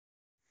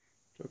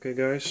Okay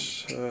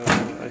guys,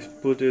 I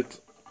put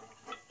it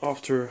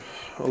after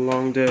a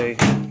long day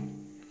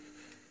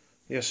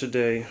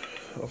yesterday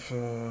of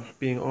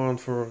being on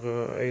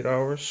for 8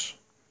 hours.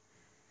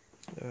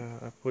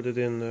 I put it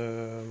in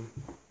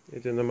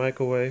the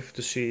microwave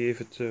to see if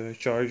it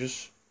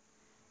charges,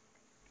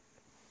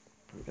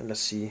 and let's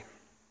see.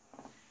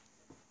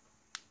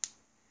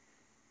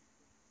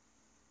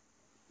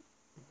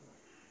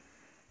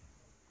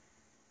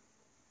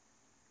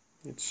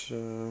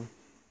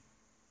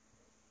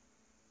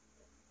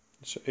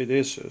 It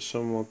is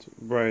somewhat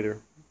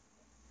brighter,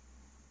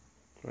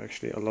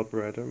 actually a lot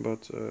brighter,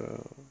 but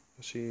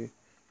I see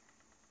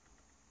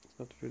it's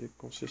not really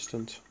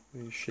consistent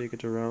when you shake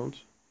it around,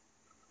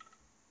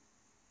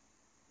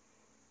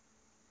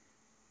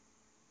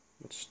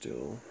 but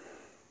still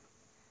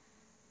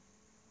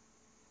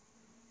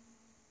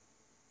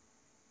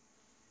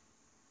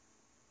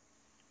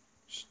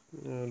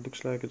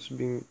looks like it's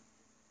being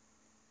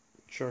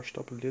charged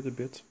up a little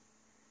bit.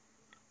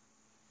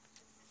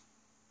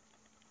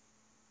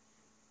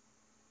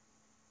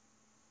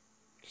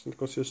 It's not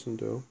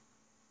consistent though,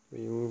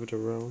 when you move it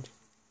around.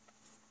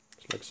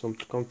 It's like some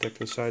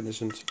contact inside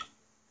isn't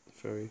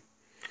very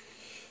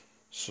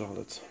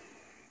solid.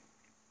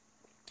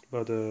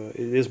 But it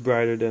is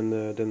brighter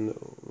than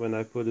when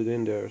I put it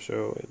in there,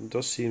 so it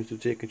does seem to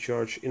take a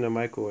charge in a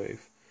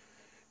microwave.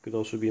 Could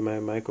also be my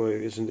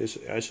microwave isn't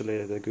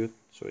isolated that good,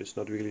 so it's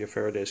not really a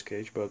Faraday's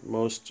cage, but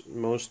most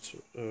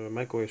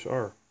microwaves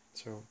are.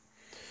 So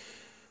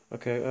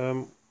okay,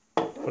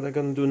 what I'm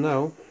gonna do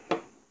now,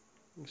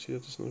 you see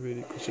that it's not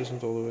really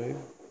consistent all the way.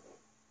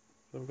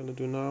 What I'm gonna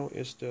do now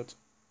is that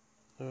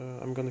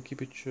I'm gonna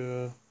keep it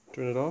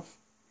turn it off,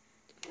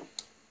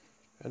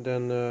 and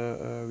then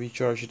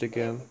recharge it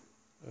again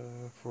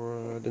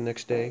for the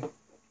next day,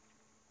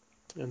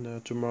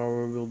 and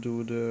tomorrow we'll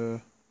do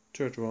the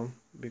third run,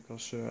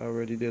 because I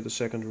already did a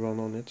second run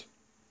on it,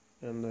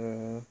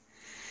 and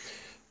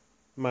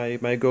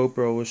my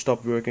GoPro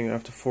stopped working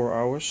after 4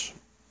 hours.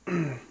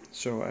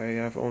 So I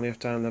only have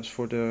time lapse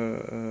for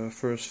the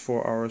first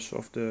 4 hours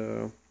of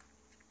the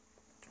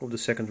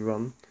second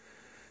run.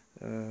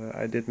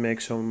 I did make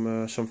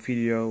some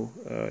video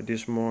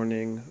this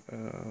morning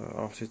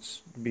after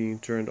it's being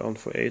turned on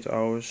for 8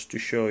 hours to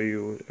show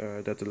you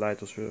that the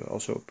light was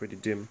also pretty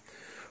dim,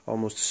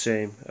 almost the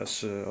same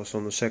as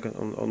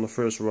on the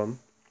first run.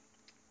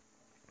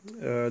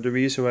 The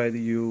reason why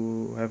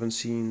you haven't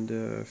seen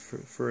the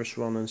first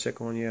one and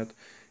second one yet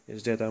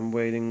is that I'm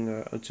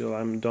waiting until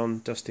I'm done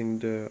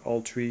testing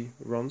all 3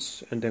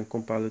 runs and then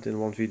compile it in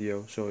one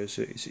video, so it's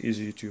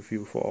easy to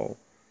view for all.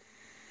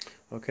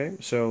 Okay,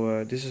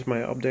 so this is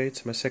my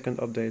update, my second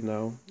update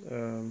now.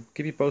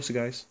 Keep you posted,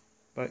 guys.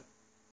 Bye.